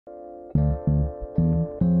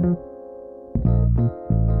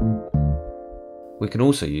We can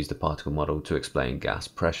also use the particle model to explain gas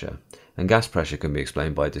pressure, and gas pressure can be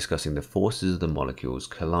explained by discussing the forces of the molecules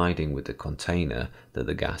colliding with the container that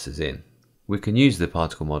the gas is in. We can use the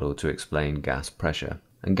particle model to explain gas pressure,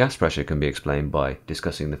 and gas pressure can be explained by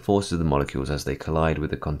discussing the forces of the molecules as they collide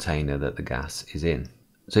with the container that the gas is in.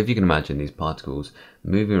 So if you can imagine these particles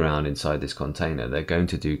moving around inside this container, they're going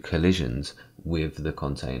to do collisions with the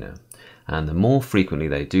container. And the more frequently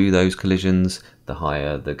they do those collisions, the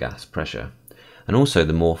higher the gas pressure. And also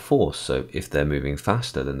the more force, so if they're moving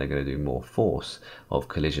faster, then they're going to do more force of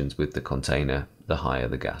collisions with the container, the higher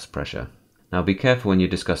the gas pressure. Now be careful when you're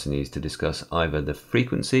discussing these to discuss either the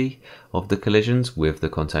frequency of the collisions with the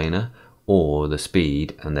container or the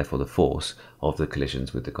speed and therefore the force of the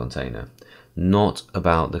collisions with the container, not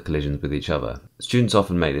about the collisions with each other. Students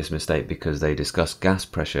often make this mistake because they discuss gas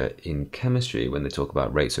pressure in chemistry when they talk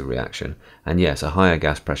about rates of reaction. And yes, a higher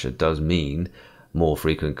gas pressure does mean more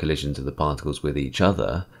frequent collisions of the particles with each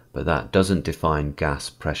other, but that doesn't define gas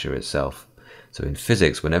pressure itself. So in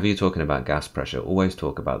physics, whenever you're talking about gas pressure, always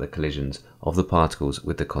talk about the collisions of the particles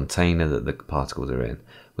with the container that the particles are in,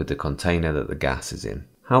 with the container that the gas is in.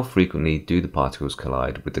 How frequently do the particles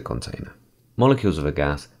collide with the container? Molecules of a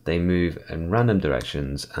gas, they move in random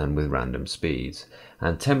directions and with random speeds,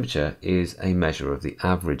 and temperature is a measure of the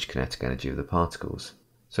average kinetic energy of the particles.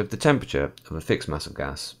 So if the temperature of a fixed mass of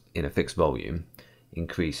gas in a fixed volume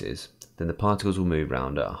increases, then the particles will move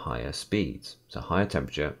around at higher speeds. So higher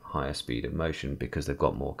temperature, higher speed of motion because they've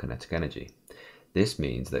got more kinetic energy. This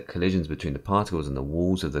means that collisions between the particles and the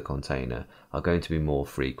walls of the container are going to be more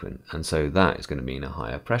frequent, and so that is going to mean a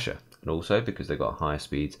higher pressure. And also, because they've got higher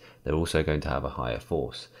speeds, they're also going to have a higher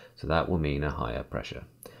force, so that will mean a higher pressure.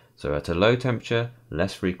 So at a low temperature,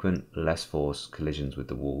 less frequent, less force collisions with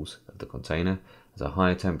the walls of the container. At a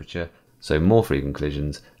higher temperature, so more frequent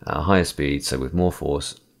collisions at a higher speed, so with more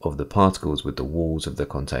force of the particles with the walls of the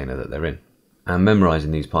container that they're in. And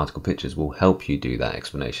memorizing these particle pictures will help you do that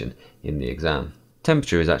explanation in the exam.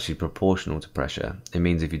 Temperature is actually proportional to pressure. It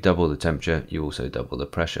means if you double the temperature, you also double the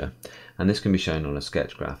pressure. And this can be shown on a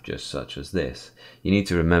sketch graph just such as this. You need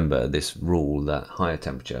to remember this rule that higher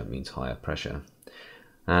temperature means higher pressure.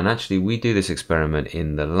 And actually we do this experiment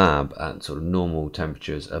in the lab at sort of normal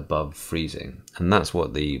temperatures above freezing. And that's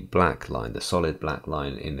what the black line, the solid black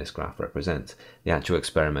line in this graph represents, the actual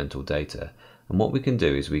experimental data. And what we can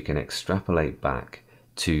do is we can extrapolate back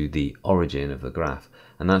to the origin of the graph.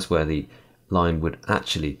 And that's where the line would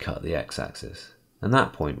actually cut the x-axis, and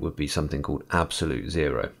that point would be something called absolute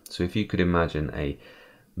zero. So if you could imagine a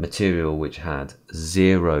material which had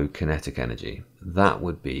zero kinetic energy, that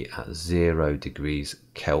would be at 0 degrees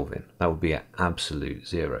Kelvin. That would be at absolute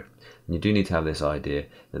zero. And you do need to have this idea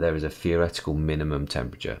that there is a theoretical minimum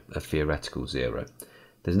temperature, a theoretical zero.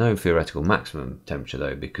 There's no theoretical maximum temperature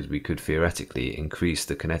though, because we could theoretically increase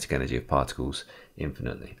the kinetic energy of particles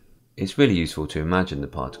infinitely. It's really useful to imagine the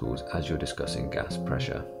particles as you're discussing gas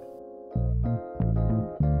pressure.